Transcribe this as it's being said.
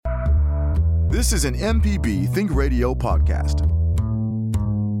This is an MPB Think Radio podcast.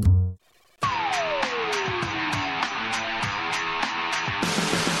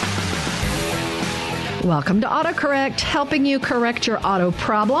 Welcome to AutoCorrect, helping you correct your auto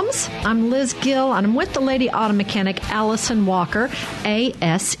problems. I'm Liz Gill, and I'm with the lady auto mechanic, Allison Walker,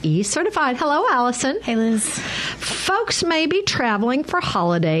 ASE certified. Hello, Allison. Hey, Liz. Folks may be traveling for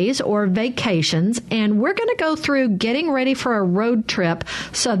holidays or vacations, and we're going to go through getting ready for a road trip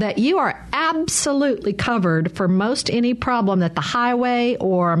so that you are absolutely covered for most any problem that the highway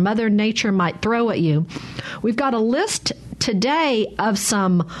or Mother Nature might throw at you. We've got a list today of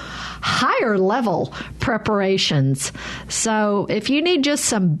some higher level preparations. So if you need just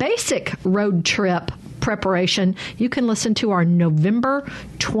some basic road trip preparation, you can listen to our November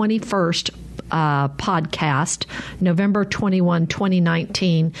 21st podcast, November 21,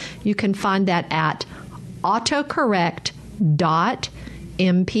 2019. You can find that at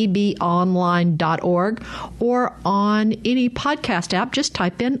autocorrect.mpbonline.org or on any podcast app. Just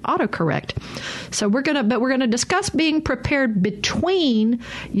type in AutoCorrect. So we're gonna discuss being prepared between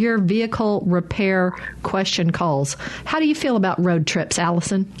your vehicle repair question calls. How do you feel about road trips,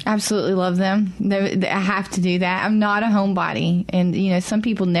 Allison? Absolutely love them. I have to do that. I'm not a homebody, and some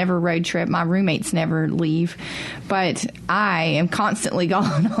people never road trip. My roommates never leave, but I am constantly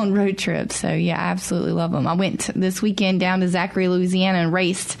gone on road trips. So yeah, I absolutely love them. I went this weekend down to Zachary, Louisiana, and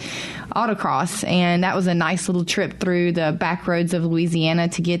raced autocross, and that was a nice little trip through the back roads of Louisiana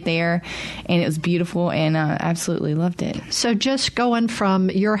to get there, and it was beautiful, and I absolutely loved it. So just going from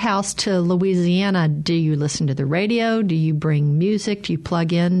your house to Louisiana, do you listen to the radio? Do you bring music? Do you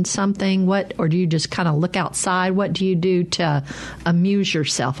plug in something? Or do you just kind of look outside? What do you do to amuse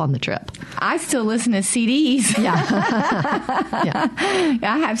yourself on the trip? I still listen to CDs. Yeah. Yeah.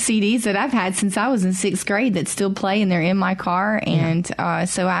 I have CDs that I've had since I was in 6th grade that still play, and they're in my car, and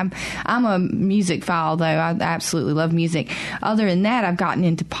so I'm a music file, though. I absolutely love music. Other than that, I've gotten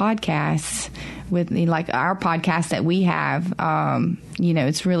into podcasts with like our podcast that we have.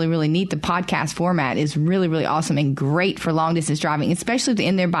 It's really, really neat. The podcast format is really, really awesome and great for long distance driving, especially if you're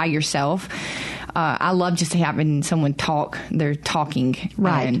in there by yourself. I love just having someone talk. They're talking.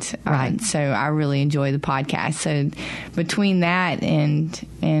 Right. Right. So I really enjoy the podcast. So between that and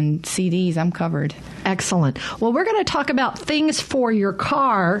CDs, I'm covered. Excellent. Well, we're going to talk about things for your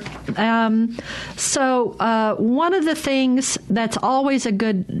car. So one of the things that's always a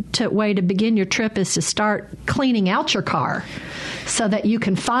good way to begin your trip is to start cleaning out your car so that you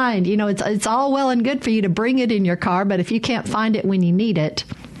can find, it's all well and good for you to bring it in your car, but if you can't find it when you need it,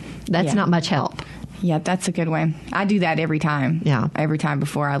 that's not much help. Yeah, that's a good one. I do that every time. Yeah. Every time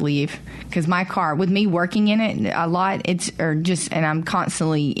before I leave. Because my car, with me working in it a lot, and I'm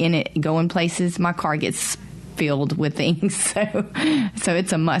constantly in it going places, my car gets filled with things. So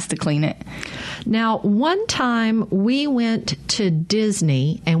it's a must to clean it. Now, one time we went to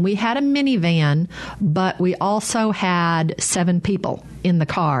Disney and we had a minivan, but we also had 7 people in the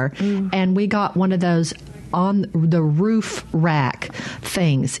car. And we got one of those on the roof rack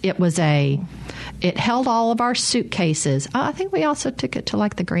things. It held all of our suitcases. I think we also took it to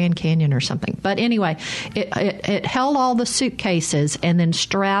like the Grand Canyon or something. But anyway, it held all the suitcases and then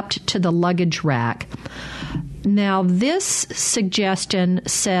strapped to the luggage rack. Now, this suggestion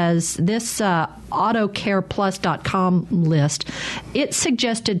says, this AutoCarePlus.com list, it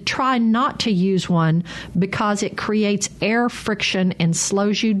suggested try not to use one because it creates air friction and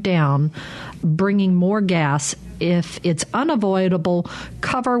slows you down, bringing more gas. If it's unavoidable,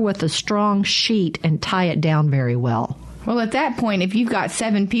 cover with a strong sheet and tie it down very well. Well, at that point, if you've got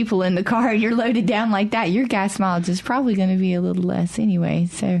 7 people in the car and you're loaded down like that, your gas mileage is probably going to be a little less anyway.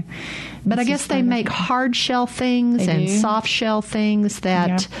 So, but I guess they make hard shell things and soft shell things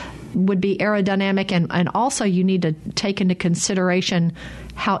that would be aerodynamic, and also you need to take into consideration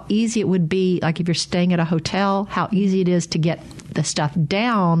how easy it would be, like if you're staying at a hotel, how easy it is to get the stuff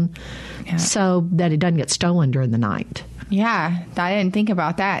down so that it doesn't get stolen during the night. Yeah, I didn't think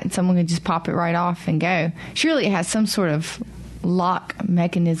about that. Someone could just pop it right off and go. Surely it has some sort of lock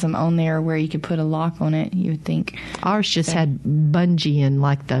mechanism on there where you could put a lock on it, you would think. Ours just had bungee and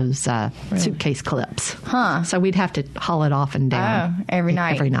like those suitcase clips. Huh. So we'd have to haul it off and down. Oh, every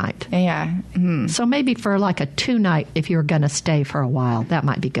night. Every night. Yeah. Mm. So maybe for like a 2-night, if you're going to stay for a while, that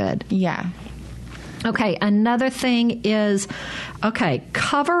might be good. Yeah. Okay, another thing is,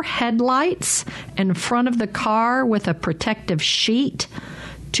 cover headlights in front of the car with a protective sheet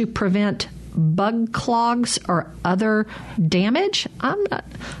to prevent bug clogs or other damage. I'm not...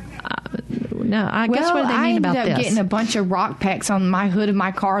 No, I guess what do they mean about this? I ended up getting a bunch of rock pecks on my hood of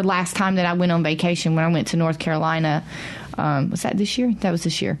my car last time that I went on vacation when I went to North Carolina. Was that this year? That was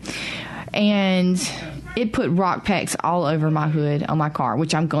this year. and it put rock pecks all over my hood on my car,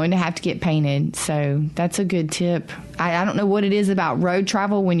 which I'm going to have to get painted. So that's a good tip. I don't know what it is about road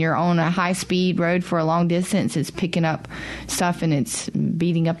travel when you're on a high-speed road for a long distance. It's picking up stuff and it's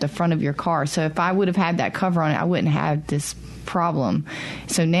beating up the front of your car. So if I would have had that cover on it, I wouldn't have this problem.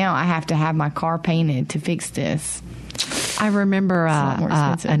 So now I have to have my car painted to fix this. I remember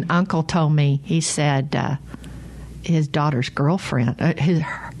an uncle told me, he said his daughter's girlfriend,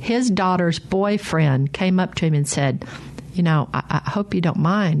 his daughter's boyfriend came up to him and said, I hope you don't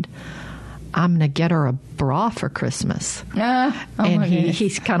mind, I'm going to get her a bra for Christmas. And he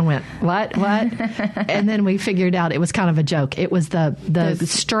kind of went, what? And then we figured out it was kind of a joke. It was the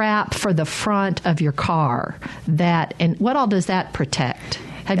strap for the front of your car. And what all does that protect?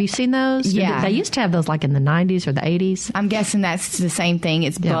 Have you seen those? Yeah. They used to have those like in the 90s or the 80s. I'm guessing that's the same thing.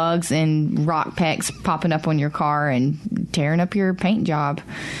 It's bugs and rock pecks popping up on your car and tearing up your paint job.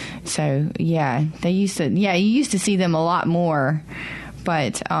 So, yeah, you used to see them a lot more.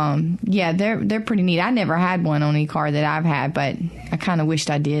 But, they're pretty neat. I never had one on any car that I've had, but I kind of wished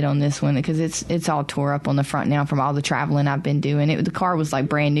I did on this one because it's all tore up on the front now from all the traveling I've been doing. The car was like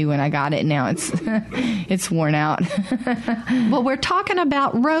brand new when I got it, and now it's worn out. Well, we're talking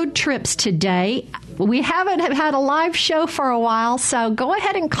about road trips today. We haven't had a live show for a while, so go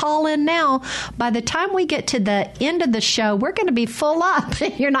ahead and call in now. By the time we get to the end of the show, we're going to be full up.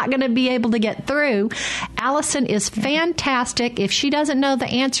 You're not going to be able to get through. Allison is fantastic. If she doesn't know the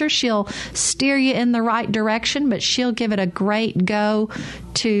answer, she'll steer you in the right direction, but she'll give it a great go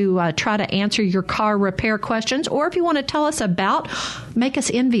to try to answer your car repair questions. Or if you want to make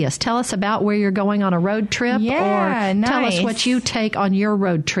us envious, tell us about where you're going on a road trip, or tell us what you take on your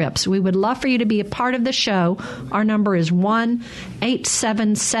road trips. We would love for you to be a part of the show. Our number is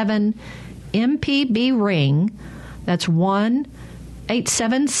 1-877-MPB-RING. That's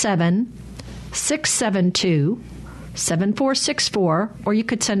 1-877-672-7464, or you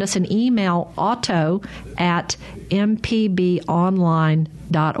could send us an email,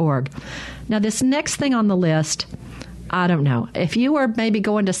 auto@mpbonline.org. Now, this next thing on the list, I don't know. If you were maybe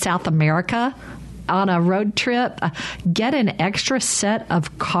going to South America on a road trip, get an extra set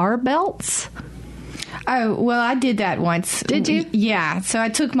of car belts. Oh, well, I did that once. Did you? Yeah. So I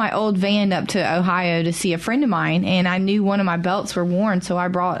took my old van up to Ohio to see a friend of mine, and I knew one of my belts were worn, so I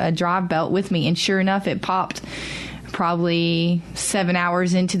brought a drive belt with me, and sure enough, it popped probably 7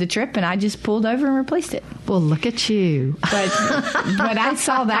 hours into the trip, and I just pulled over and replaced it. Well, look at you. But I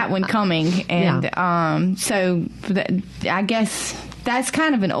saw that one coming, and I guess that's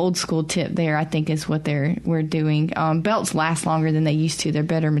kind of an old school tip there, I think, is what we're doing. Belts last longer than they used to. They're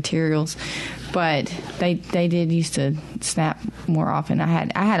better materials, but they did used to snap more often. I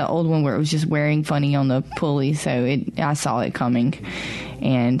had an old one where it was just wearing funny on the pulley, so I saw it coming.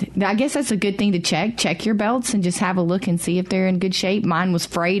 And I guess that's a good thing to check your belts and just have a look and see if they're in good shape. Mine was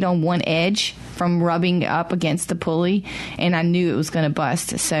frayed on one edge from rubbing up against the pulley, and I knew it was going to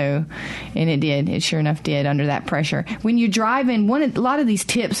bust. So, and it did. It sure enough did under that pressure. When you're driving, a lot of these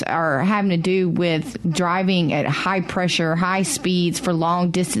tips are having to do with driving at high pressure, high speeds for long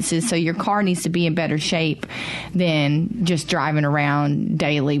distances. So your car needs to be in better shape than just driving around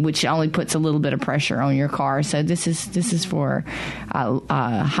daily, which only puts a little bit of pressure on your car. So this is for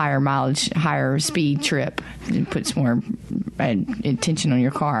higher mileage, higher speed trip. It puts more attention on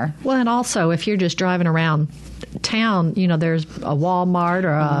your car. Well, and also if you're just driving around town, there's a Walmart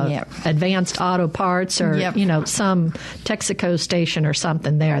or a Advanced Auto Parts or some Texaco station or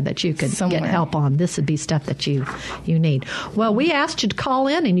something there that you could get help on. This would be stuff that you need. Well, we asked you to call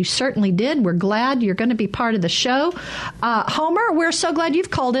in, and you certainly did. We're glad you're going to be part of the show. Homer, we're so glad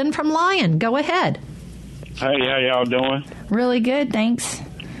you've called in from Lyon. Go ahead. Hey, how y'all doing? Really good, thanks.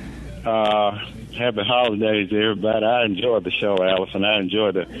 Happy holidays to everybody. I enjoyed the show, Allison. I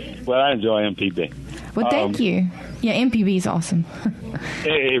enjoy MPB. Well, thank you. Yeah, MPB is awesome.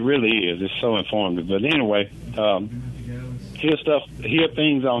 It really is. It's so informative. But anyway, hear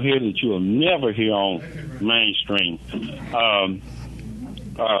things on here that you will never hear on mainstream.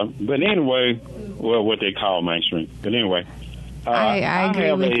 But anyway, well, what they call mainstream. But anyway, I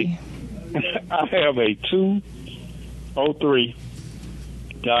agree with you. I have a 203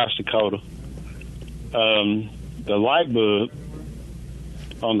 Dodge Dakota. The light bulb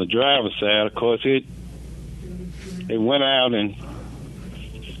on the driver's side, of course, it went out, and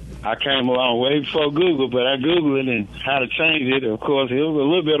I came a long way before Google, but I Googled it and how to change it. Of course, it was a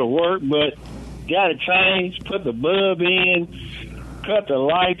little bit of work, but got it changed, put the bulb in, cut the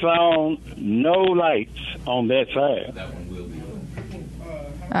lights on, no lights on that side.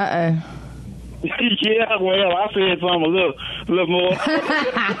 Uh-oh. Yeah, well, I said something a little more.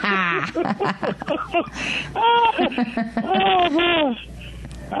 Oh, boy.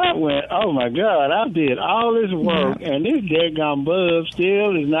 I went, oh, my God, I did all this work, and this daggone bulb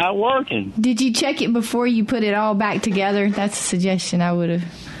still is not working. Did you check it before you put it all back together? That's a suggestion I would have.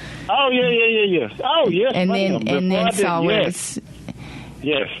 Oh, yeah. Oh, yes. And then saw where it's...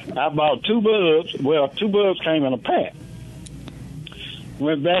 Yes, I bought 2 bulbs. Well, 2 bulbs came in a pack.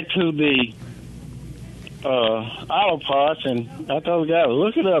 Went back to the auto parts, and I told the guy,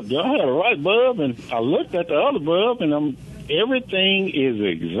 look it up. Do I have the right bulb? And I looked at the other bulb, and everything is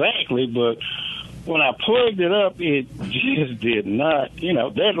exactly, but when I plugged it up, it just did not.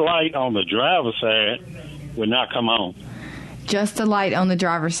 That light on the driver's side would not come on. Just the light on the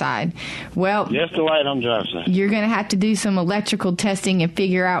driver's side. Well, just the light on the driver's side. You're going to have to do some electrical testing and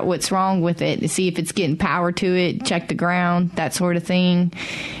figure out what's wrong with it to see if it's getting power to it, check the ground, that sort of thing,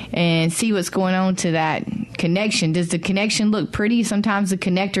 and see what's going on to that connection. Does the connection look pretty? Sometimes the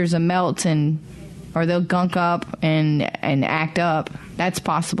connectors will melt or they'll gunk up and act up. That's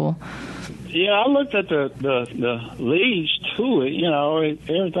possible. Yeah, I looked at the leads to it.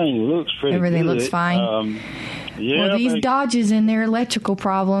 Everything looks pretty good. Everything looks fine. Yeah, well, these Dodges and their electrical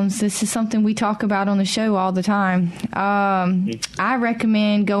problems, this is something we talk about on the show all the time. I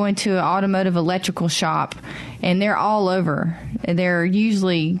recommend going to an automotive electrical shop, and they're all over. They're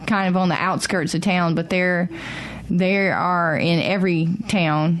usually kind of on the outskirts of town, but they are in every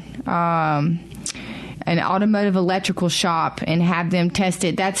town. An automotive electrical shop and have them test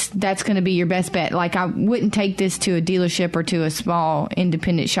it. That's going to be your best bet. Like, I wouldn't take this to a dealership or to a small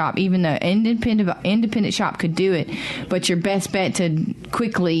independent shop. Even the independent shop could do it, but your best bet to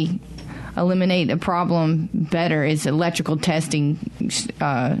quickly eliminate a problem better is electrical testing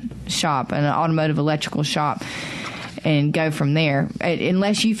shop, an automotive electrical shop, and go from there.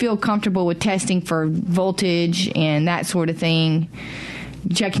 Unless you feel comfortable with testing for voltage and that sort of thing,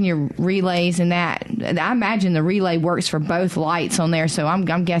 checking your relays and that. I imagine the relay works for both lights on there, so I'm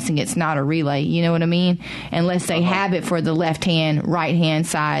guessing it's not a relay. You know what I mean? Unless they have it for the left-hand, right-hand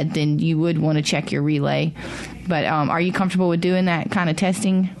side, then you would want to check your relay. But are you comfortable with doing that kind of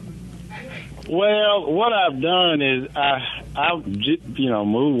testing? Well, what I've done is I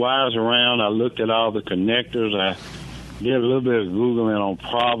moved wires around. I looked at all the connectors. I did a little bit of Googling on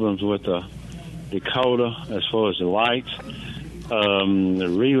problems with the decoder as far as the lights. The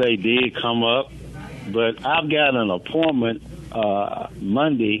relay did come up, but I've got an appointment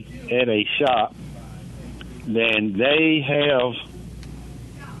Monday at a shop. Then they have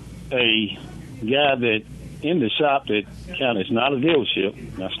a guy that in the shop that it's not a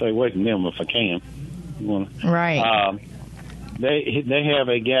dealership. I stay away from them if I can. Right. They have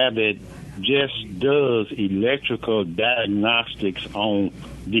a guy that just does electrical diagnostics on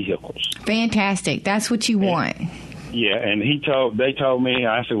vehicles. Fantastic. That's what you want. Yeah, and they told me,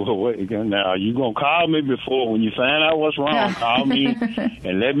 I said, well, wait, now you gonna call me before when you find out what's wrong? Call me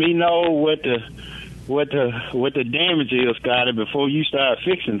and let me know what the damage is, Scotty, before you start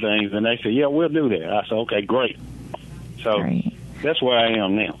fixing things. And they said, yeah, we'll do that. I said, okay, great. So That's where I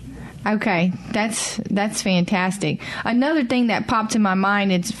am now. Okay, that's fantastic. Another thing that popped in my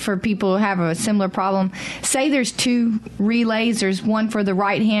mind is for people who have a similar problem. Say there's 2 relays. There's one for the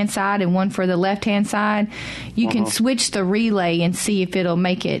right-hand side and one for the left-hand side. You can switch the relay and see if it'll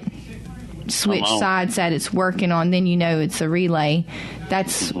make it switch sides that it's working on. Then you know it's a relay.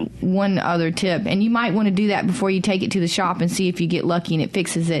 That's one other tip. And you might want to do that before you take it to the shop and see if you get lucky and it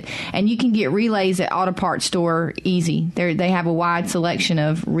fixes it. And you can get relays at Auto Parts Store easy. They have a wide selection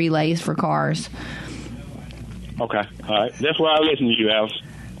of relays for cars. Okay. All right. That's why I listen to you, Alice.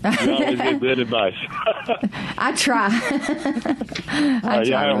 You always give good advice. I try.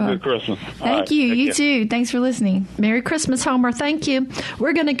 Have a good Christmas. Thank you. You too. Thanks for listening. Merry Christmas, Homer. Thank you.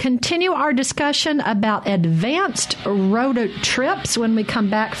 We're going to continue our discussion about advanced road trips when we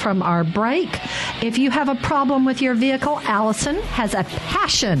come back from our break. If you have a problem with your vehicle, Allison has a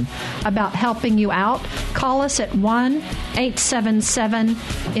passion about helping you out. Call us at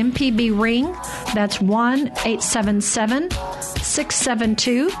 1-877-MPB-RING. That's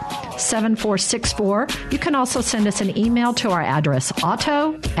 1-877-672-7464. You can also send us an email to our address,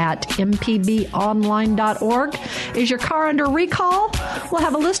 auto@mpbonline.org. Is your car under recall? We'll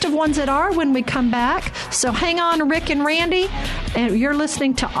have a list of ones that are when we come back. So hang on, Rick and Randy. And you're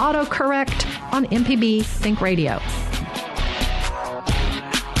listening to AutoCorrect on MPB Think Radio.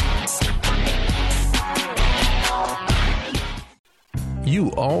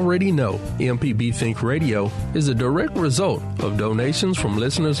 You already know MPB Think Radio is a direct result of donations from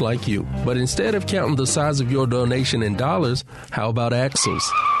listeners like you. But instead of counting the size of your donation in dollars, how about axles?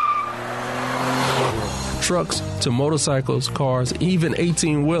 trucks to motorcycles, cars, even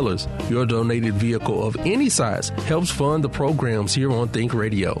 18-wheelers. Your donated vehicle of any size helps fund the programs here on Think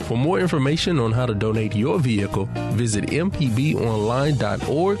Radio. For more information on how to donate your vehicle, visit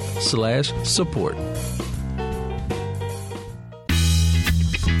mpbonline.org/support.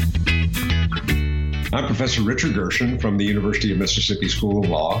 I'm Professor Richard Gershon from the University of Mississippi School of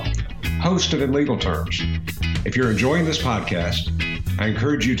Law, host of In Legal Terms. If you're enjoying this podcast, I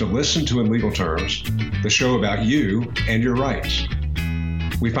encourage you to listen to In Legal Terms, the show about you and your rights.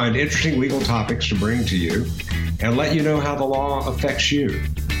 We find interesting legal topics to bring to you and let you know how the law affects you.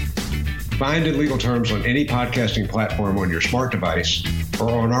 Find In Legal Terms on any podcasting platform on your smart device or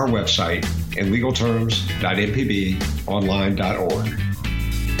on our website, inlegalterms.mpbonline.org.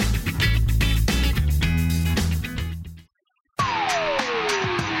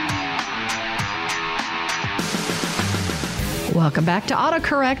 Welcome back to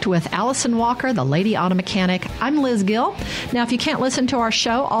AutoCorrect with Allison Walker, the Lady Auto Mechanic. I'm Liz Gill. Now, if you can't listen to our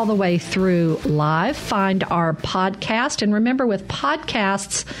show all the way through live, find our podcast. And remember, with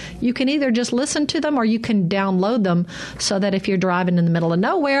podcasts, you can either just listen to them or you can download them so that if you're driving in the middle of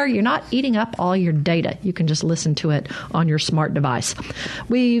nowhere, you're not eating up all your data. You can just listen to it on your smart device.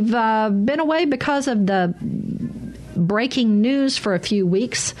 We've been away because of the breaking news for a few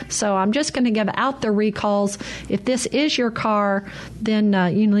weeks, so I'm just going to give out the recalls. If this is your car, then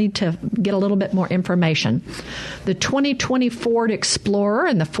you need to get a little bit more information. The 2020 Ford Explorer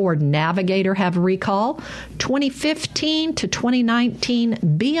and the Ford Navigator have a recall. 2015 to 2019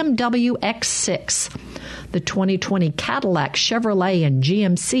 BMW X6. The 2020 Cadillac, Chevrolet, and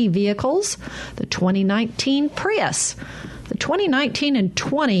GMC vehicles. The 2019 Prius. The 2019 and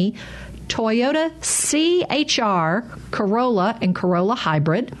 20 Toyota CHR, Corolla, and Corolla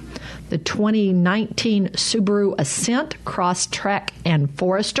Hybrid, the 2019 Subaru Ascent, Crosstrek, and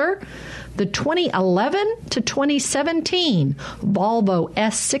Forester, the 2011 to 2017 Volvo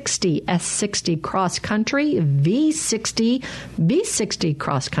S60, S60 Cross Country, V60, V60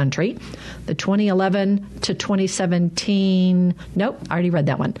 Cross Country, the 2011 to 2017, nope, I already read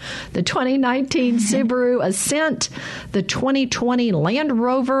that one, the 2019 Subaru Ascent, the 2020 Land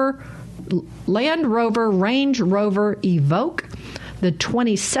Rover Range Rover Evoque, the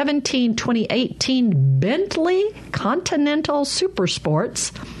 2017-2018 Bentley Continental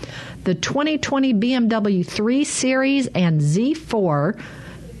Supersports, the 2020 BMW 3 Series and Z4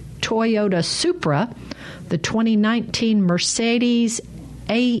 Toyota Supra, the 2019 Mercedes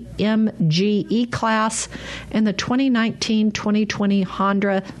AMG E-Class, and the 2019-2020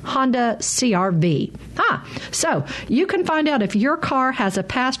 Honda CR-V. So you can find out if your car has a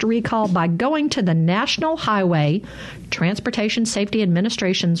past recall by going to the National Highway Transportation Safety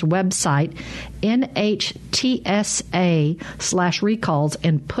Administration's website, NHTSA/recalls,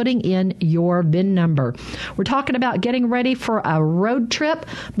 and putting in your VIN number. We're talking about getting ready for a road trip,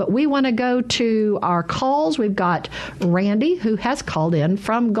 but we want to go to our calls. We've got Randy, who has called in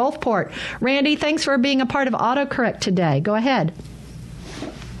from Gulfport. Randy, thanks for being a part of AutoCorrect today. Go ahead.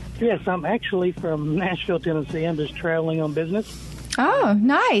 Yes, I'm actually from Nashville, Tennessee. I'm just traveling on business. Oh,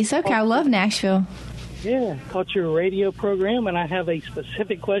 nice. Okay, I love Nashville. Yeah, caught your radio program, and I have a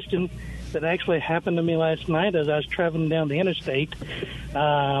specific question that actually happened to me last night as I was traveling down the interstate.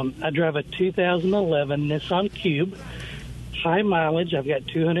 I drive a 2011 Nissan Cube, high mileage. I've got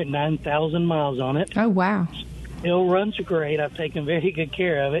 209,000 miles on it. Oh, wow. Still runs great. I've taken very good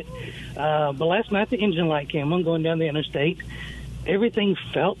care of it. But last night the engine light came on going down the interstate. Everything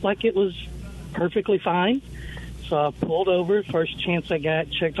felt like it was perfectly fine. So I pulled over, first chance I got,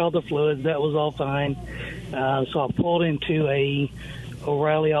 checked all the fluids. That was all fine. So I pulled into a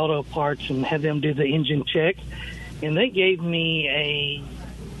O'Reilly Auto Parts and had them do the engine check. And they gave me a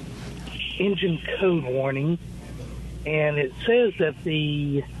engine code warning. And it says that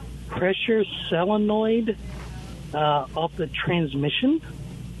the pressure solenoid off the transmission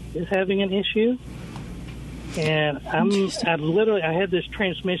is having an issue. And I had this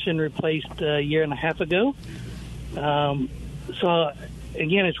transmission replaced a year and a half ago. So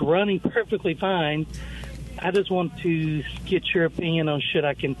again, it's running perfectly fine. I just want to get your opinion on should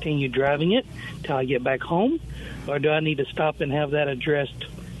I continue driving it till I get back home, or do I need to stop and have that addressed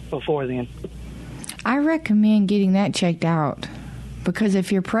before then? I recommend getting that checked out, because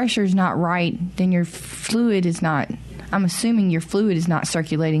if your pressure is not right, then your fluid is not, I'm assuming your fluid is not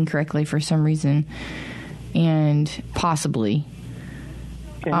circulating correctly for some reason, and possibly.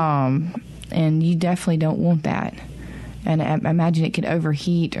 Okay. And you definitely don't want that. And I imagine it could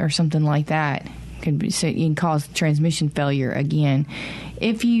overheat or something like that. So it can cause transmission failure again.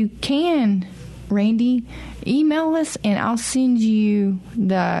 If you can, Randy, email us and I'll send you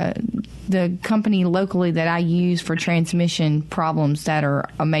the the company locally that I use for transmission problems that are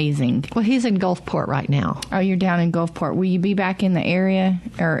amazing. Well, he's in Gulfport right now. Oh, you're down in Gulfport. Will you be back in the area,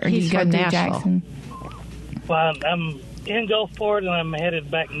 or He's you go from through Nashville. Jackson? Well, I'm in Gulfport, and I'm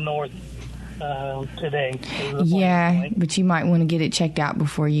headed back north today. Yeah, but you might want to get it checked out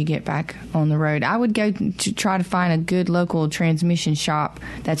before you get back on the road. I would go to try to find a good local transmission shop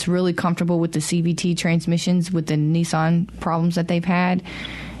that's really comfortable with the CVT transmissions with the Nissan problems that they've had,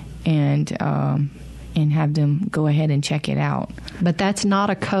 and have them go ahead and check it out. But that's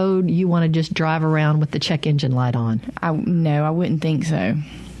not a code you want to just drive around with the check engine light on. No, I wouldn't think so.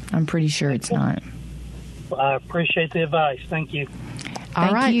 I'm pretty sure it's not. I appreciate the advice. Thank you.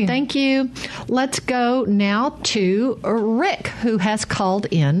 All right, you. thank you. Let's go now to Rick, who has called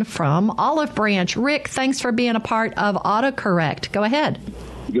in from Olive Branch. Rick, thanks for being a part of AutoCorrect. Go ahead.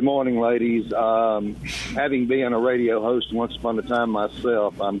 Good morning, ladies. Having been a radio host once upon a time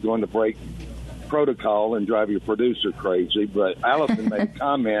myself, I'm going to break protocol and drive your producer crazy. But Allison made a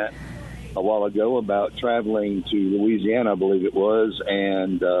comment a while ago about traveling to Louisiana, I believe it was,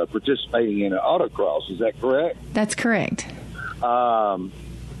 and participating in an autocross. Is that correct? That's correct. I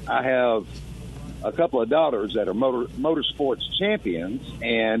have a couple of daughters that are motorsports champions,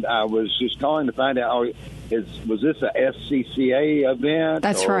 and I was just calling to find out, was this a SCCA event?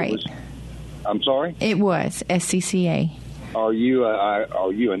 That's right. I'm sorry? It was SCCA. Are you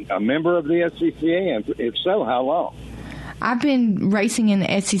a member of the SCCA? And if so, how long? I've been racing in the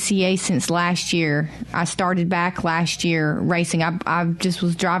SCCA since last year. I started back last year racing. I just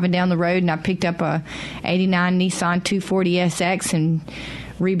was driving down the road and I picked up a 89 Nissan 240SX and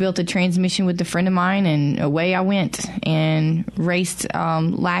rebuilt a transmission with a friend of mine, and away I went and raced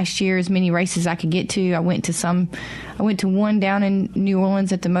last year as many races as I could get to. I went to one down in New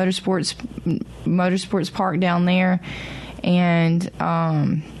Orleans at the motorsports park down there, and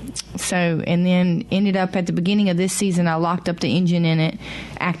then ended up at the beginning of this season, I locked up the engine in it,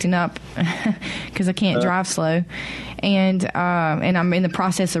 acting up because I can't drive slow. And I'm in the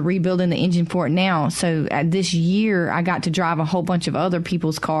process of rebuilding the engine for it now. So this year, I got to drive a whole bunch of other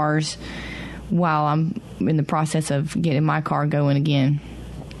people's cars while I'm in the process of getting my car going again.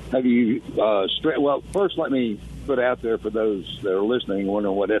 Have you, well, first let me put out there for those that are listening,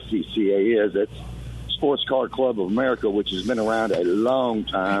 wondering what SCCA is. It's Sports Car Club of America, which has been around a long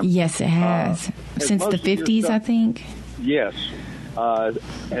time. Yes, it has. Since the 50s, I think. Yes.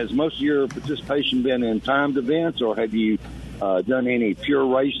 Has most of your participation been in timed events, or have you done any pure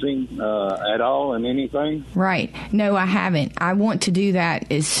racing at all in anything? Right. No, I haven't. I want to do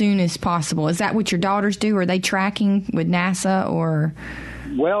that as soon as possible. Is that what your daughters do? Are they tracking with NASA or?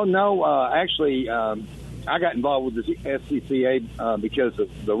 Well, no. Actually, I got involved with the SCCA because of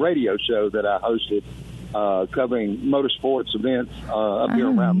the radio show that I hosted covering motorsports events up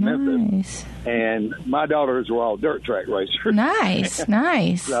here around Memphis. And my daughters were all dirt track racers. Nice,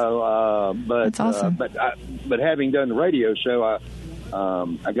 nice. So, that's awesome. But having done the radio show,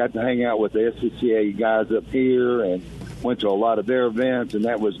 I got to hang out with the SCCA guys up here and went to a lot of their events, and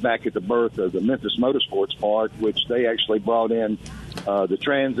that was back at the birth of the Memphis Motorsports Park, which they actually brought in the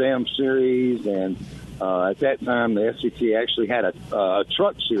Trans Am series, and at that time the SCCA actually had a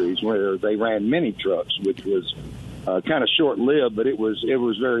truck series where they ran mini trucks, which was kind of short-lived, but it was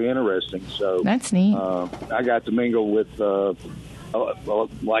very interesting. So that's neat. I got to mingle with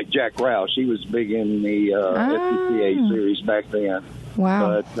like Jack Roush. He was big in the SCCA series back then.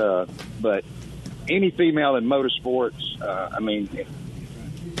 Wow. But any female in motorsports, I mean,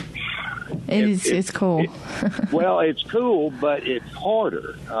 it's cool. Well, it's cool, but it's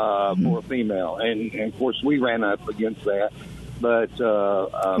harder for a female, and of course we ran up against that. But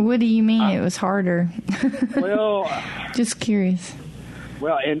what do you mean it was harder? Well, just curious.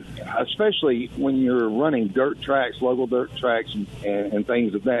 Well, and especially when you're running dirt tracks, local dirt tracks, and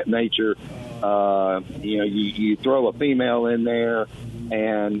things of that nature, you throw a female in there,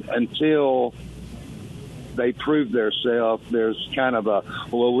 and until they prove themselves, there's kind of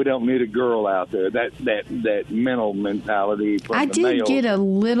we don't need a girl out there. That mental mentality from I the did males. get a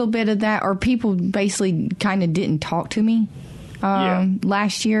little bit of that, or people basically kind of didn't talk to me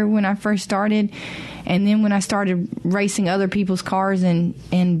last year when I first started. And then when I started racing other people's cars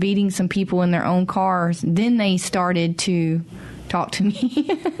and beating some people in their own cars, then they started to talk to me.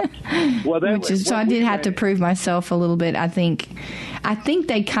 So I did have to prove myself a little bit. I think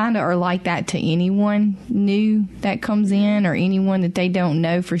they kind of are like that to anyone new that comes in, or anyone that they don't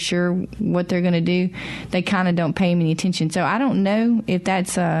know for sure what they're going to do. They kind of don't pay any attention. So I don't know if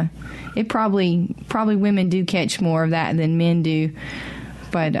that's it. Probably women do catch more of that than men do.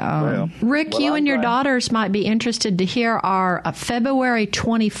 But Rick, you and your daughters might be interested to hear our February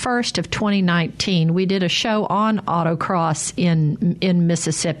 21st of 2019. We did a show on autocross in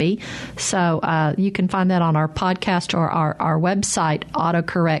Mississippi. So you can find that on our podcast or our website,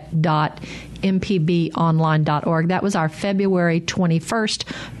 autocorrect.mpbonline.org. That was our February 21st,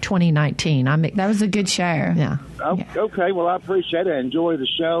 2019. That was a good show. Yeah. Okay, well, I appreciate it. I enjoy the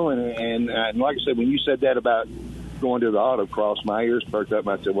show. And like I said, when you said that about going to the autocross, my ears perked up.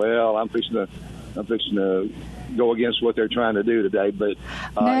 I said, well, I'm fixing to go against what they're trying to do today. But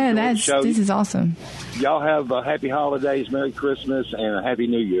this is awesome. Y'all have happy holidays, Merry Christmas, and a Happy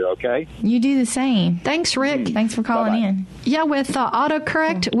New Year, okay? You do the same. Thanks, Rick. Thanks for calling in. Yeah, with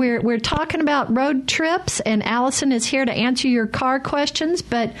AutoCorrect, we're talking about road trips, and Allison is here to answer your car questions,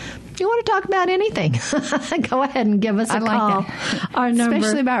 but if you want to talk about anything, go ahead and give us a call. Our number,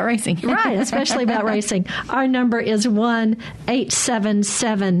 especially about racing. Right, especially about racing. Our number is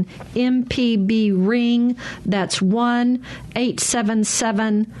 1-877-MPB-RING. That's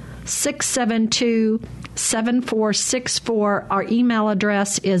 1-877-672-7464. Our email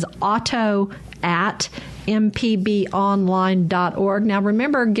address is auto@mpbonline.org. Now,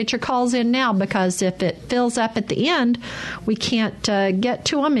 remember, get your calls in now, because if it fills up at the end, we can't get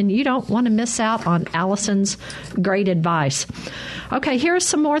to them, and you don't want to miss out on Allison's great advice. Okay, here's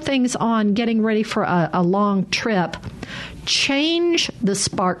some more things on getting ready for a long trip. Change the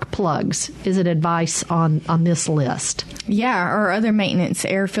spark plugs is an advice on this list. Yeah, or other maintenance,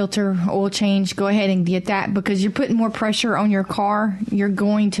 air filter, oil change. Go ahead and get that, because you're putting more pressure on your car. You're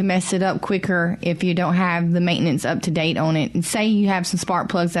going to mess it up quicker if you don't have the maintenance up to date on it. And say you have some spark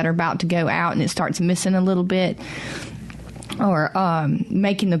plugs that are about to go out and it starts missing a little bit, or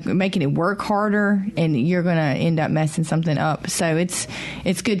making it work harder, and you're going to end up messing something up. So it's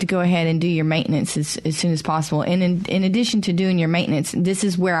good to go ahead and do your maintenance as soon as possible. And in addition to doing your maintenance, this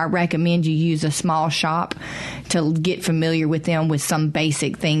is where I recommend you use a small shop to get familiar with them with some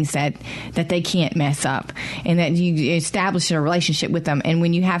basic things that they can't mess up, and that you establish a relationship with them. And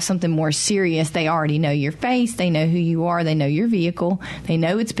when you have something more serious, they already know your face, they know who you are, they know your vehicle, they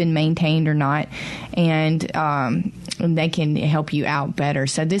know it's been maintained or not, and they can help you out better.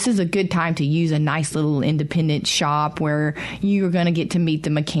 So this is a good time to use a nice little independent shop where you're going to get to meet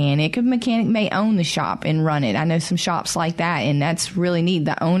the mechanic. A mechanic may own the shop and run it. I know some shops like that, and that's really neat.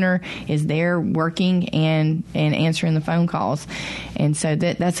 The owner is there working and answering the phone calls, and so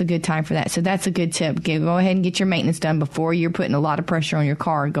that's a good time for that. So that's a good tip. Go ahead and get your maintenance done before you're putting a lot of pressure on your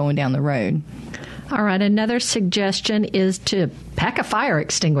car going down the road. All right, another suggestion is to pack a fire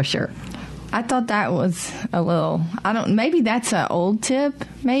extinguisher. I thought that was maybe that's an old tip,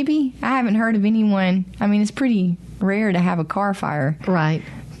 maybe. I haven't heard of anyone. I mean, it's pretty rare to have a car fire. Right.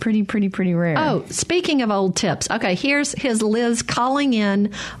 Pretty rare. Oh, speaking of old tips. Okay, here's Liz calling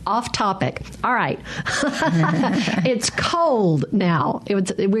in off topic. All right. It's cold now.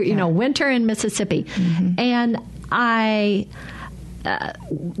 Winter in Mississippi. Mm-hmm. And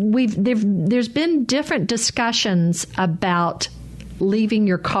there's been different discussions about leaving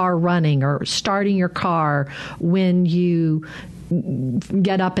your car running or starting your car when you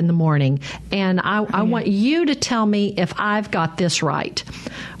get up in the morning. And I want you to tell me if I've got this right.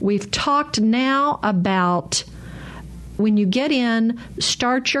 We've talked now about when you get in,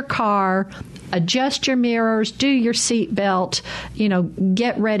 start your car, adjust your mirrors, do your seat belt,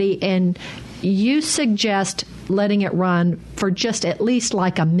 get ready, and you suggest letting it run for just at least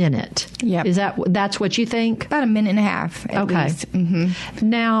like a minute. Yeah. That's what you think? About a minute and a half at least. Mm-hmm.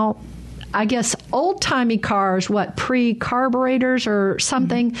 Now, I guess old-timey cars, pre-carburetors or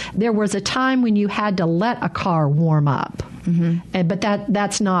something, mm-hmm. there was a time when you had to let a car warm up. Mm-hmm. But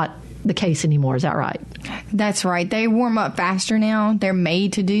that's not the case anymore. Is that right? That's right. They warm up faster now. They're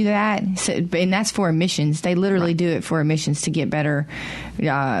made to do that. So, and that's for emissions. They literally do it for emissions to get better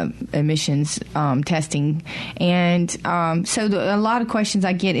emissions testing. And so a lot of questions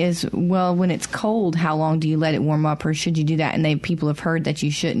I get is, well, when it's cold, how long do you let it warm up, or should you do that? And people have heard that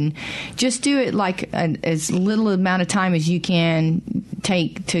you shouldn't. Just do it like as little amount of time as you can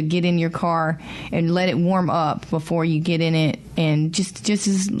take to get in your car and let it warm up before you get in it. And just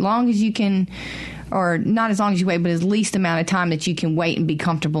as long as you can, or not as long as you wait, but as least amount of time that you can wait and be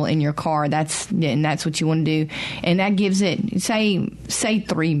comfortable in your car. That's what you want to do. And that gives it, say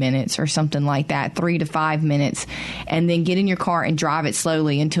 3 minutes or something like that, 3 to 5 minutes, and then get in your car and drive it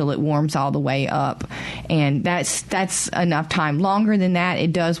slowly until it warms all the way up. And that's enough time. Longer than that,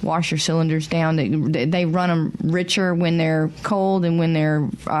 it does wash your cylinders down. They run them richer when they're cold and when they're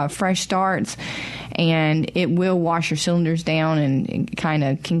fresh starts. and it will wash your cylinders down and kind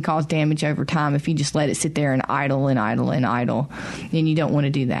of can cause damage over time if you just let it sit there and idle and idle and idle. And you don't want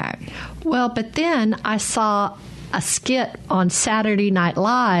to do that. Well, but then I saw a skit on Saturday Night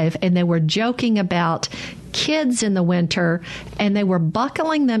Live, and they were joking about kids in the winter, and they were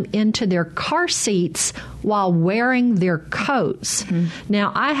buckling them into their car seats while wearing their coats.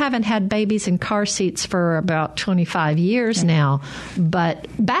 Now, I haven't had babies in car seats for about 25 years now, but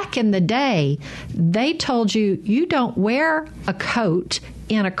back in the day, they told you don't wear a coat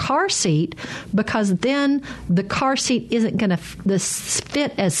in a car seat because then the car seat isn't going to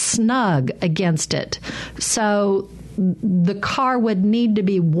fit as snug against it. So the car would need to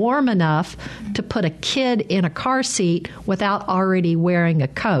be warm enough to put a kid in a car seat without already wearing a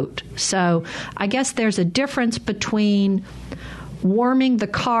coat. So I guess there's a difference between warming the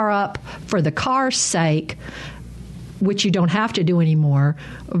car up for the car's sake, which you don't have to do anymore,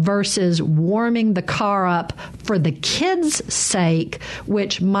 versus warming the car up for the kids' sake,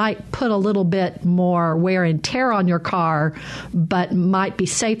 which might put a little bit more wear and tear on your car, but might be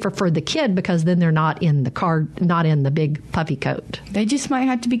safer for the kid because then they're not in the car, not in the big puffy coat. They just might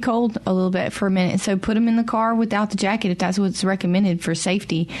have to be cold a little bit for a minute. So put them in the car without the jacket if that's what's recommended for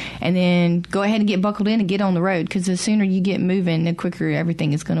safety, and then go ahead and get buckled in and get on the road, because the sooner you get moving, the quicker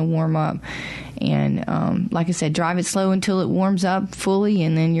everything is going to warm up. And like I said, drive it slow until it warms up fully,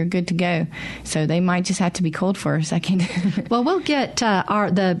 and then you're good to go. So they might just have to be cold for a second. Well, we'll get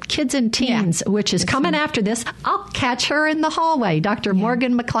the kids and teens, which is coming after this. I'll catch her in the hallway, Dr.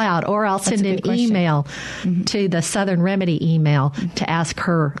 Morgan McLeod, or I'll send an email to the Southern Remedy email to ask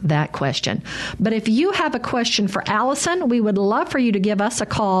her that question. But if you have a question for Allison, we would love for you to give us a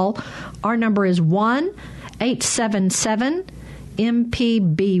call. Our number is 1-877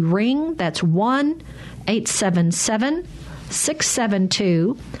 MPB ring. That's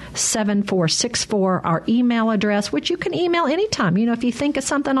 1-877-672-7464. Our email address, which you can email anytime. You know, if you think of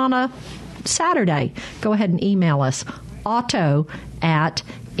something on a Saturday, go ahead and email us.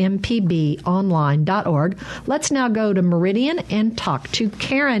 auto@mpbonline.org. Let's now go to Meridian and talk to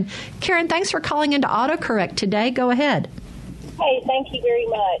Karen. Karen, thanks for calling into AutoCorrect today. Go ahead. Hey, thank you very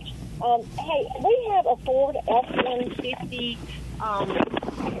much. Hey, we have a Ford F-150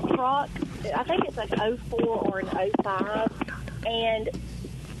 truck. I think it's like 04 or an 05, and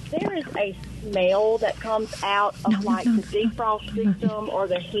there is a smell that comes out of the defrost system or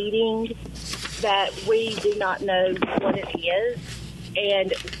the heating that we do not know what it is.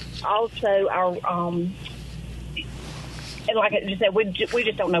 And also our and like I just said, we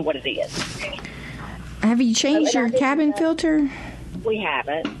just don't know what it is. Have you changed your cabin filter? We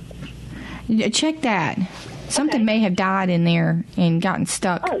haven't. Check that. Something may have died in there and gotten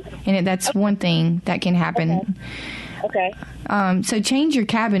stuck, and that's one thing that can happen. Okay. So change your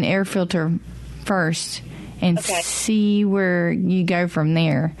cabin air filter first and see where you go from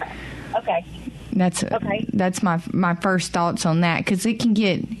there. Okay. That's my first thoughts on that, because it can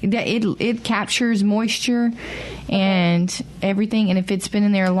get it captures moisture and everything, and if it's been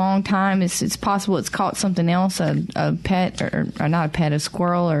in there a long time, it's possible it's caught something else, a pet or not a pet, a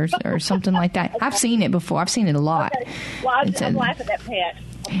squirrel or something like that. I've seen it before. I've seen it a lot. Well, I'm laughing at pet.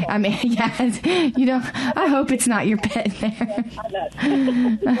 I mean, I hope it's not your pet there. I know.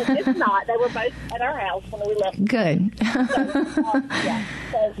 It's not. They were both at our house when we left. Good.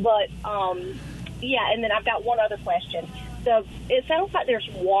 And then I've got one other question. It sounds like there's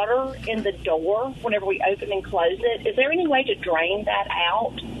water in the door whenever we open and close it. Is there any way to drain that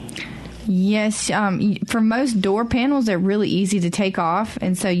out? Yes. For most door panels, they're really easy to take off.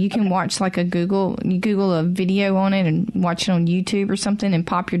 And so you can watch Google a video on it and watch it on YouTube or something and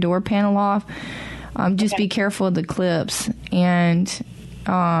pop your door panel off. Just be careful of the clips. And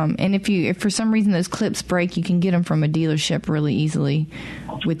if for some reason those clips break, you can get them from a dealership really easily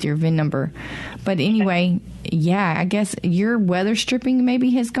with your VIN number. But anyway, I guess your weather stripping maybe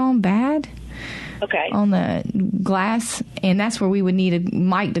has gone bad. On the glass, and that's where we would need a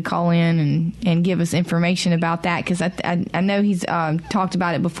Mike to call in and give us information about that, because I know he's talked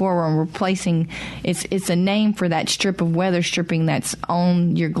about it before, where we're replacing it's a name for that strip of weather stripping that's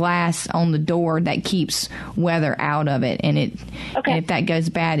on your glass on the door that keeps weather out of it, and and if that goes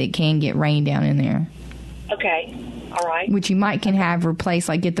bad, it can get rain down in there. Okay. All right. Which you can have replaced,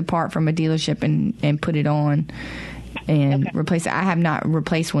 get the part from a dealership and put it on and replace it. I have not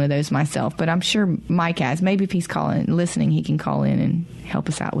replaced one of those myself, but I'm sure Mike has. Maybe if he's listening, he can call in and help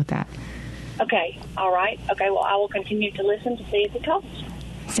us out with that. Okay. All right. Okay. Well, I will continue to listen to see if it calls.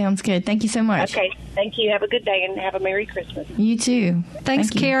 Sounds good. Thank you so much. Okay. Thank you. Have a good day and have a Merry Christmas. You too. Thanks,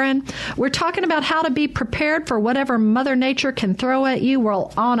 Thank you. Karen. We're talking about how to be prepared for whatever Mother Nature can throw at you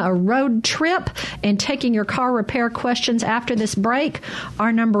while on a road trip and taking your car repair questions after this break.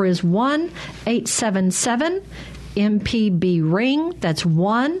 Our number is 1-877-MPB-RING. That's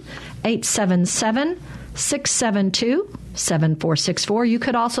 1-877-672-7464. You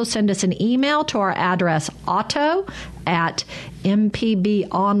could also send us an email to our address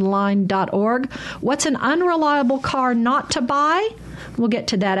auto@mpbonline.org. What's an unreliable car not to buy? We'll get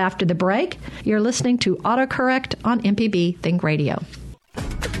to that after the break. You're listening to AutoCorrect on MPB Think Radio.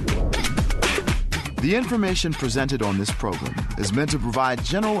 The information presented on this program is meant to provide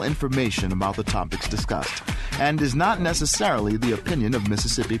general information about the topics discussed and is not necessarily the opinion of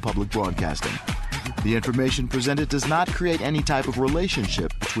Mississippi Public Broadcasting. The information presented does not create any type of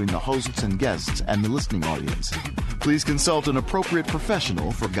relationship between the hosts and guests and the listening audience. Please consult an appropriate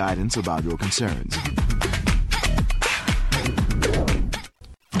professional for guidance about your concerns.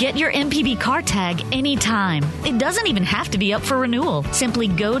 Get your MPB car tag anytime. It doesn't even have to be up for renewal. Simply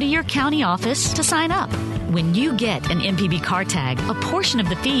go to your county office to sign up. When you get an MPB car tag, a portion of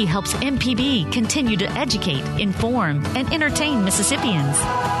the fee helps MPB continue to educate, inform, and entertain Mississippians.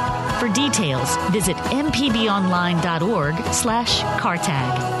 For details, visit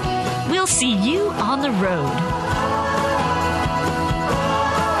mpbonline.org/cartag. We'll see you on the road.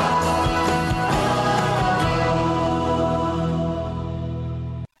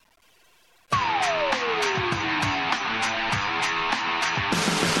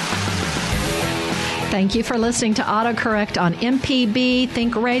 Thank you for listening to AutoCorrect on MPB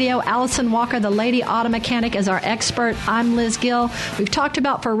Think Radio. Allison Walker, the Lady Auto Mechanic, is our expert. I'm Liz Gill. We've talked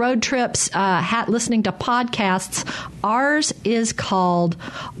about for road trips, listening to podcasts. Ours is called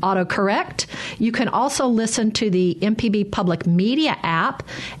AutoCorrect. You can also listen to the MPB Public Media app.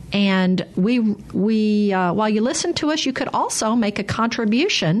 And we while you listen to us, you could also make a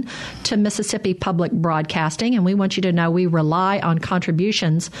contribution to Mississippi Public Broadcasting. And we want you to know we rely on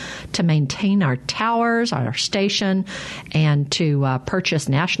contributions to maintain our towers, our station, and to purchase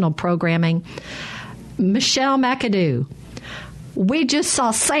national programming. Michelle McAdoo. We just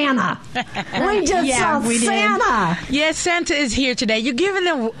saw Santa. We just saw Santa. Yes, Santa is here today. You're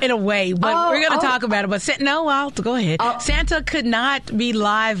giving it away, but we're going to talk about it. But go ahead. Santa could not be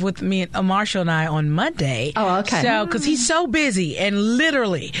live with me, Marshall and I, on Monday. Oh, okay. So, because he's so busy, and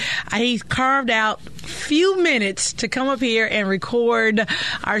literally, he's carved out few minutes to come up here and record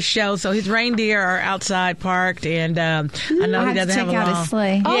our show. So his reindeer are outside parked, and I know he doesn't have a long. Check out his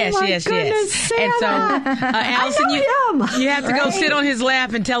sleigh. Yes. Santa. And so, Allison, you have to go sit on his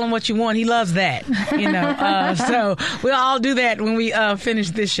lap and tell him what you want. He loves that, so we'll all do that when we finish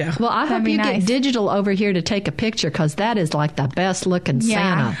this show. Well, I hope you get digital over here to take a picture, because that is like the best looking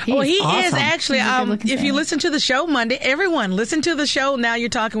Santa. He is actually. If you listen to the show Monday, everyone listen to the show. Now you're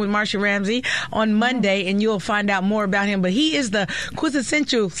talking with Marcia Ramsey on Monday, and you'll find out more about him. But he is the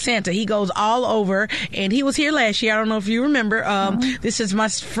quintessential Santa. He goes all over, and he was here last year. I don't know if you remember. This is my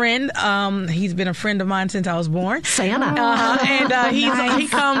friend. He's been a friend of mine since I was born. Santa. And he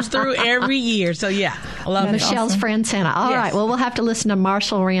comes through every year. So, yeah, I love Michelle's friend Santa. All right. Well, we'll have to listen to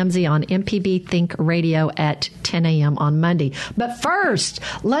Marshall Ramsey on MPB Think Radio at 10 a.m. on Monday. But first,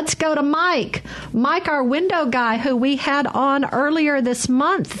 let's go to Mike. Mike, our window guy, who we had on earlier this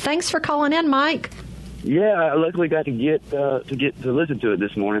month. Thanks for calling in, Mike. Yeah, I luckily got to get to listen to it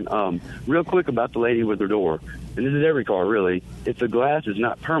this morning. Real quick about the lady with her door, and this is every car really. If the glass is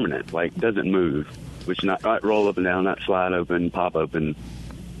not permanent, like doesn't move, which not roll up and down, not slide open, pop open,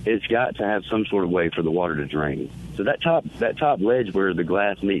 it's got to have some sort of way for the water to drain. So that top ledge where the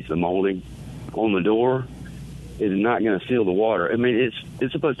glass meets the molding on the door is not going to seal the water. I mean,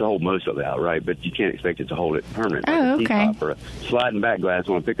 it's supposed to hold most of it out, right? But you can't expect it to hold it permanent. Oh, like okay. a T-top or a sliding back glass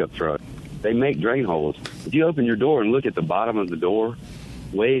on a pickup truck. They make drain holes. If you open your door and look at the bottom of the door,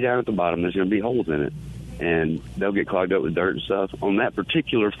 way down at the bottom, there's going to be holes in it, and they'll get clogged up with dirt and stuff. On that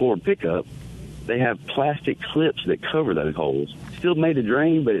particular Ford pickup, they have plastic clips that cover those holes. Still made a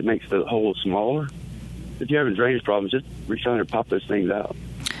drain, but it makes the hole smaller. If you're having drainage problems, just reach down and pop those things out.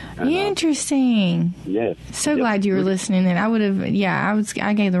 Interesting. Yeah. So glad you were listening. And I would have.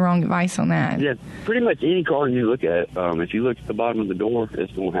 I gave the wrong advice on that. Yeah. Pretty much any car you look at, if you look at the bottom of the door,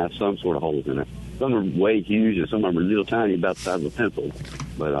 it's going to have some sort of holes in it. Some are way huge, and some are little tiny, about the size of a pencil.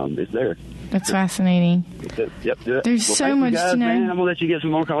 But it's there. That's fascinating. Yep. There's so much guys, to know. Man, I'm gonna let you get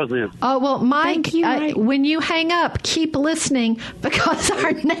some more calls in. Oh, well, Mike, Mike. when you hang up, keep listening because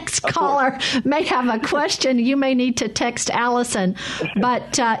our next caller may have a question. You may need to text Allison.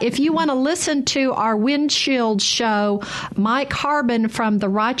 But if you want to listen to our windshield show, Mike Harbin from The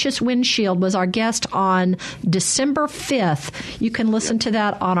Righteous Windshield was our guest on December 5th. You can listen to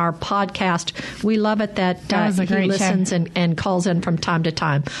that on our podcast. We love it that he listens and calls in from time to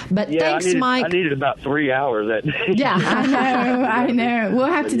time. But thanks, Mike. I needed about 3 hours that day. Yeah, I know. We'll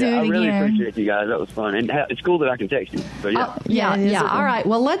have to do it again. I really appreciate you guys. That was fun. And it's cool that I can text you. So, yeah. All right.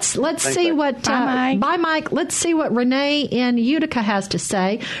 Well, let's see what... Bye, Mike. Let's see what Renee in Utica has to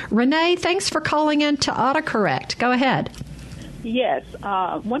say. Renee, thanks for calling in to AutoCorrect. Go ahead. Yes.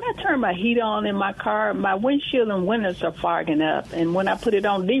 When I turn my heat on in my car, my windshield and windows are fogging up. And when I put it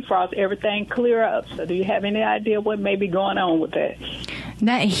on defrost, everything clear up. So do you have any idea what may be going on with that?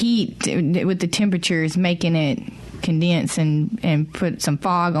 That heat with the temperature is making it condense and put some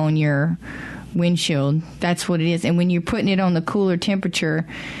fog on your windshield. That's what it is. And when you're putting it on the cooler temperature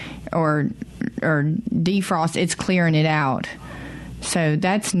or defrost, it's clearing it out. So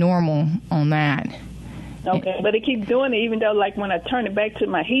that's normal on that. Okay, but it keeps doing it even though, like, when I turn it back to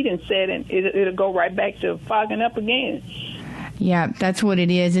my heating setting, it'll go right back to fogging up again. Yeah, that's what it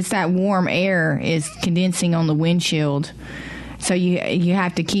is. It's that warm air is condensing on the windshield. So you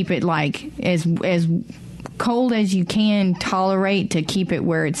have to keep it like as cold as you can tolerate to keep it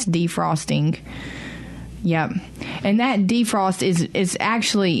where it's defrosting. Yep. And that defrost is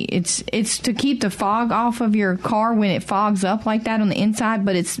actually it's to keep the fog off of your car when it fogs up like that on the inside,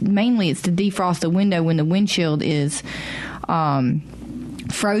 but it's to defrost the window when the windshield is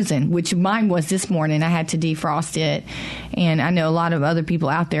frozen, which mine was this morning. I had to defrost it, and I know a lot of other people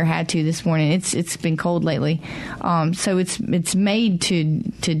out there had to this morning. It's been cold lately, so it's made to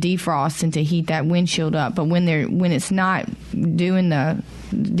defrost and to heat that windshield up. But when it's not doing the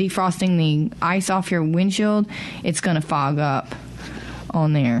defrosting the ice off your windshield, it's going to fog up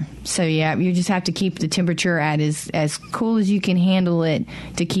on there. So yeah, you just have to keep the temperature at as cool as you can handle it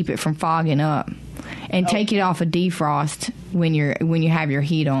to keep it from fogging up. And take it off a defrost when you have your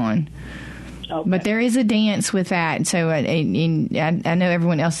heat on. Okay. But there is a dance with that. So I know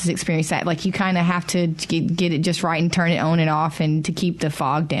everyone else has experienced that. Like, you kind of have to get it just right and turn it on and off and to keep the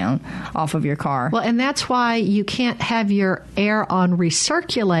fog down off of your car. Well, and that's why you can't have your air on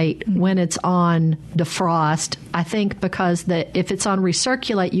recirculate when it's on defrost. I think because if it's on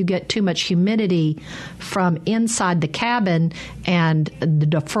recirculate, you get too much humidity from inside the cabin, and the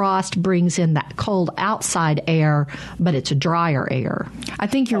defrost brings in that cold outside air, but it's a drier air. I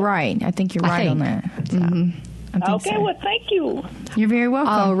think you're right. I think you're right on that. So. Mm-hmm. Okay, well, thank you. You're very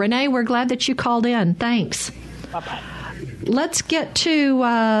welcome. Oh, Renee, we're glad that you called in. Thanks. Bye-bye. Let's get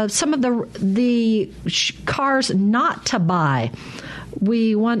to some of the cars not to buy.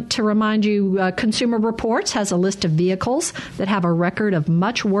 We want to remind you, Consumer Reports has a list of vehicles that have a record of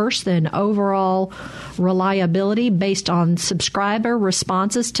much worse than overall reliability based on subscriber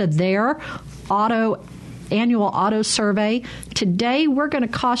responses to their annual auto survey. Today, we're going to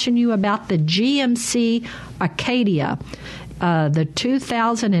caution you about the GMC Acadia. The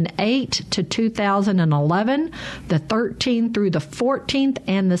 2008 to 2011, the 13th through the 14th,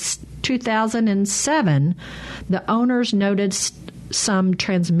 and the 2007, the owners noted some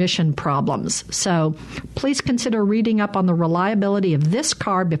transmission problems. So please consider reading up on the reliability of this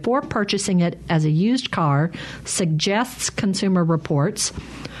car before purchasing it as a used car, suggests Consumer Reports.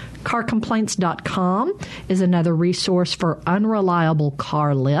 CarComplaints.com is another resource for unreliable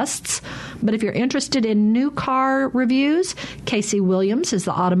car lists. But if you're interested in new car reviews, Casey Williams is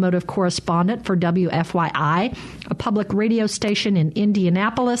the automotive correspondent for WFYI, a public radio station in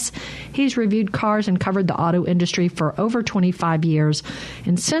Indianapolis. He's reviewed cars and covered the auto industry for over 25 years.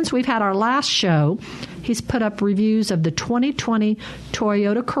 And since we've had our last show, he's put up reviews of the 2020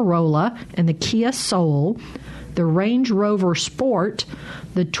 Toyota Corolla and the Kia Soul, the Range Rover Sport,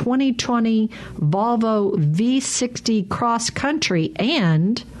 the 2020 Volvo V60 Cross Country,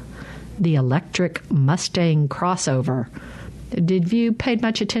 and the electric Mustang crossover. Did you pay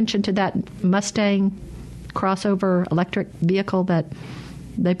much attention to that Mustang crossover electric vehicle that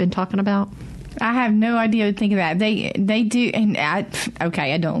they've been talking about? I have no idea what to think of that. They do, and I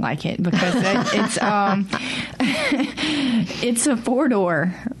don't like it because it's a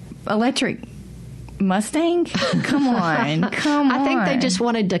 4-door electric Mustang? Come on. I think they just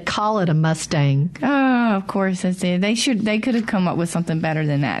wanted to call it a Mustang. Oh, of course that's it. They could have come up with something better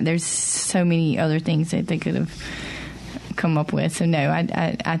than that. There's so many other things that they could have come up with. So no,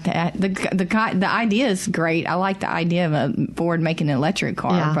 the idea is great. I like the idea of a Ford making an electric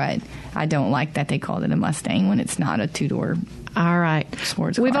car, but I don't like that they called it a Mustang when it's not a two-door. All right.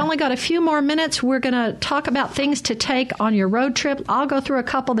 Sports We've car. only got a few more minutes. We're going to talk about things to take on your road trip. I'll go through a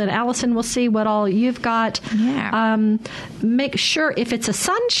couple, then Allison will see what all you've got. Yeah. Make sure if it's a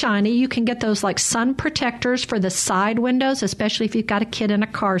sunshiny, you can get those like sun protectors for the side windows, especially if you've got a kid in a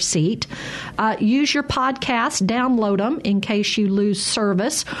car seat. Use your podcast, download them in case you lose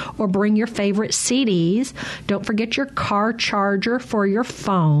service, or bring your favorite CDs. Don't forget your car charger for your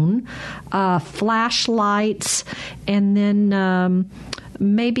phone, flashlights, and then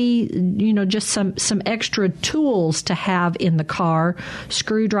maybe, just some extra tools to have in the car,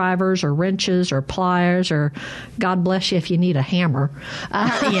 screwdrivers or wrenches or pliers, or God bless you if you need a hammer.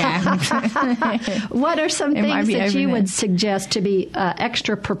 What are some things that you would suggest to be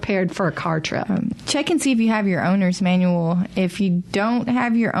extra prepared for a car trip? Check and see if you have your owner's manual. If you don't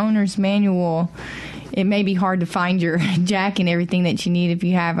have your owner's manual, it may be hard to find your jack and everything that you need if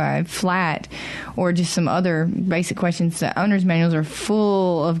you have a flat or just some other basic questions. The owner's manuals are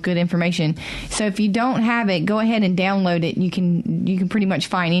full of good information. So if you don't have it, go ahead and download it. You can pretty much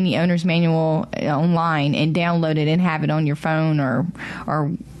find any owner's manual online and download it and have it on your phone or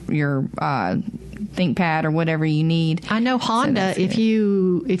your ThinkPad or whatever you need. I know Honda, if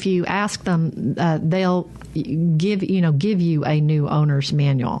you ask them, they'll give you a new owner's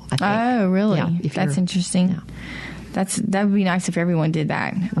manual, I think. Oh, really? Yeah, that's interesting. Yeah. That would be nice if everyone did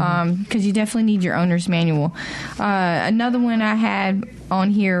that, because you definitely need your owner's manual. Another one I had on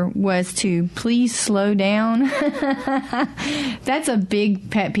here was to please slow down. That's a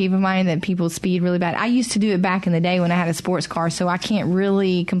big pet peeve of mine, that people speed really bad. I used to do it back in the day when I had a sports car, so I can't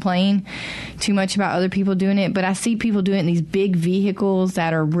really complain too much about other people doing it, but I see people doing it in these big vehicles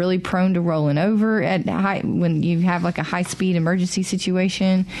that are really prone to rolling over when you have like a high-speed emergency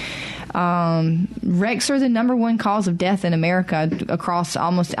situation. Wrecks are the number one cause of death in America across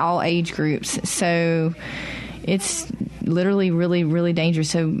almost all age groups. So it's literally really, really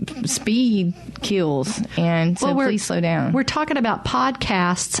dangerous. So speed kills, and so please slow down. We're talking about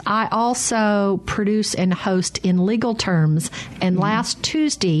podcasts. I also produce and host In Legal Terms, and last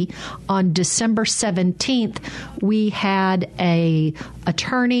Tuesday on December 17th, we had a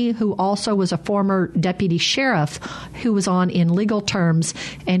attorney who also was a former deputy sheriff who was on In Legal Terms,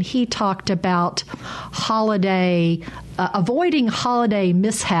 and he talked about avoiding holiday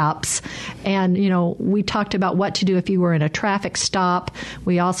mishaps. And, we talked about what to do if you were in a traffic stop.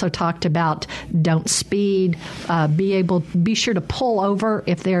 We also talked about don't speed, be sure to pull over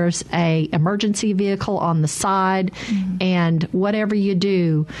if there's a emergency vehicle on the side. And whatever you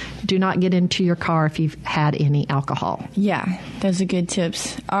do not get into your car if you've had any alcohol. Yeah, those are good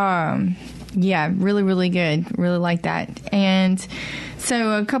tips. Yeah, really, really good. Really like that. And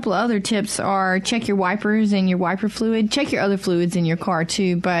so a couple of other tips are check your wipers and your wiper fluid. Check your other fluids in your car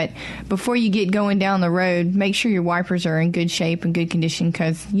too. But before you get going down the road, make sure your wipers are in good shape and good condition,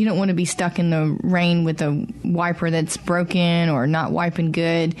 because you don't want to be stuck in the rain with a wiper that's broken or not wiping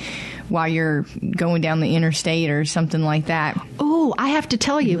good while you're going down the interstate or something like that. Oh, I have to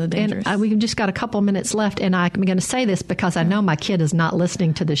tell you, and we've just got a couple minutes left, and I'm going to say this because I know my kid is not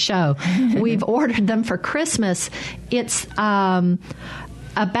listening to the show. We've ordered them for Christmas. It's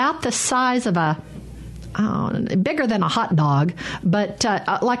about the size of bigger than a hot dog, but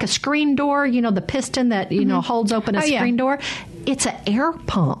like a screen door, the piston that, holds open a screen door. It's an air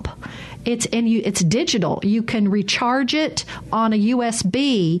pump. It's digital. You can recharge it on a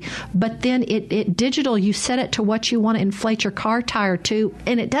USB, but then it digital. You set it to what you want to inflate your car tire to,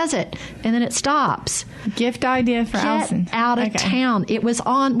 and it does it, and then it stops. Gift idea for Allison. Out of town. It was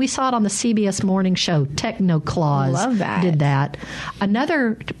on. We saw it on the CBS morning show. Techno Claus. Love that. Did that.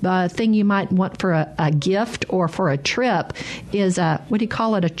 Another thing you might want for a gift or for a trip is what do you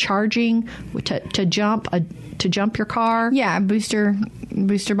call it? A charging to jump your car. Yeah, a booster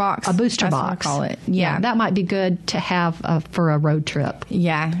box. A booster That's box. What I call it. Yeah, that might be good to have for a road trip.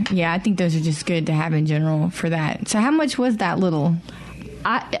 Yeah. I think those are just good to have in general for that. So how much was that little?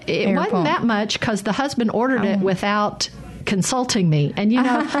 It wasn't that much, because the husband ordered it without consulting me, and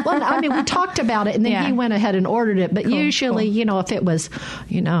we talked about it, and then he went ahead and ordered it. But usually, if it was,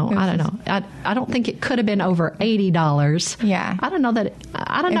 I don't know, I don't think it could have been over $80. Yeah, I don't know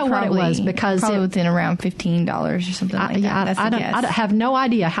what it was, because probably within around $15 or something like that. I have no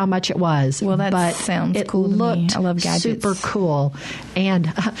idea how much it was. Well, that sounds cool to me. I love gadgets. Super cool, and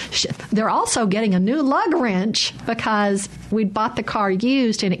they're also getting a new lug wrench, because we bought the car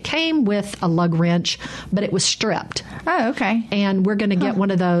used, and it came with a lug wrench, but it was stripped. Oh, okay. And we're going to get one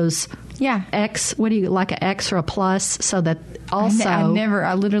of those Yeah. X, what do you like, an X or a plus? So that also.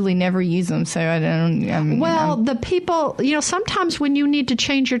 I literally never use them, so I don't. The people, sometimes when you need to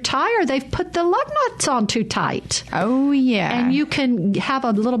change your tire, they've put the lug nuts on too tight. Oh, yeah. And you can have a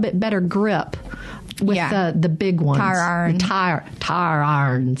little bit better grip with the big ones. Tire iron. Tire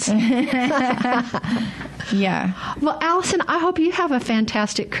irons. Yeah. Well, Allison, I hope you have a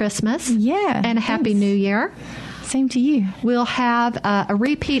fantastic Christmas. Yeah. And a Happy New Year. Same to you. We'll have a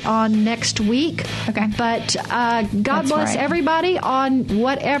repeat on next week. Okay. But God bless everybody on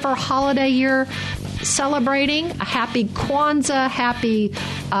whatever holiday you're celebrating. A happy Kwanzaa, happy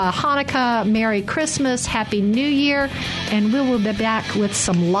Hanukkah, Merry Christmas, Happy New Year. And we will be back with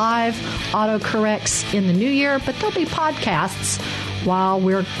some live autocorrects in the new year, but there'll be podcasts while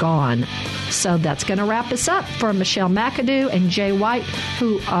we're gone. So that's going to wrap us up. For Michelle McAdoo and Jay White,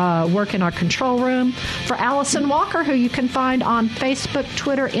 who work in our control room. For Allison Walker, who you can find on Facebook,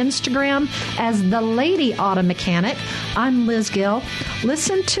 Twitter, Instagram as the Lady Auto Mechanic, I'm Liz Gill.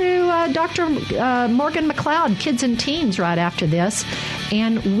 Listen to Dr. Morgan McLeod, Kids and Teens, right after this.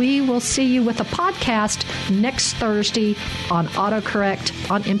 And we will see you with a podcast next Thursday on AutoCorrect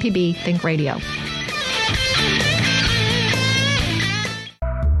on MPB Think Radio.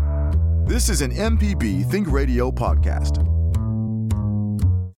 This is an MPB Think Radio podcast.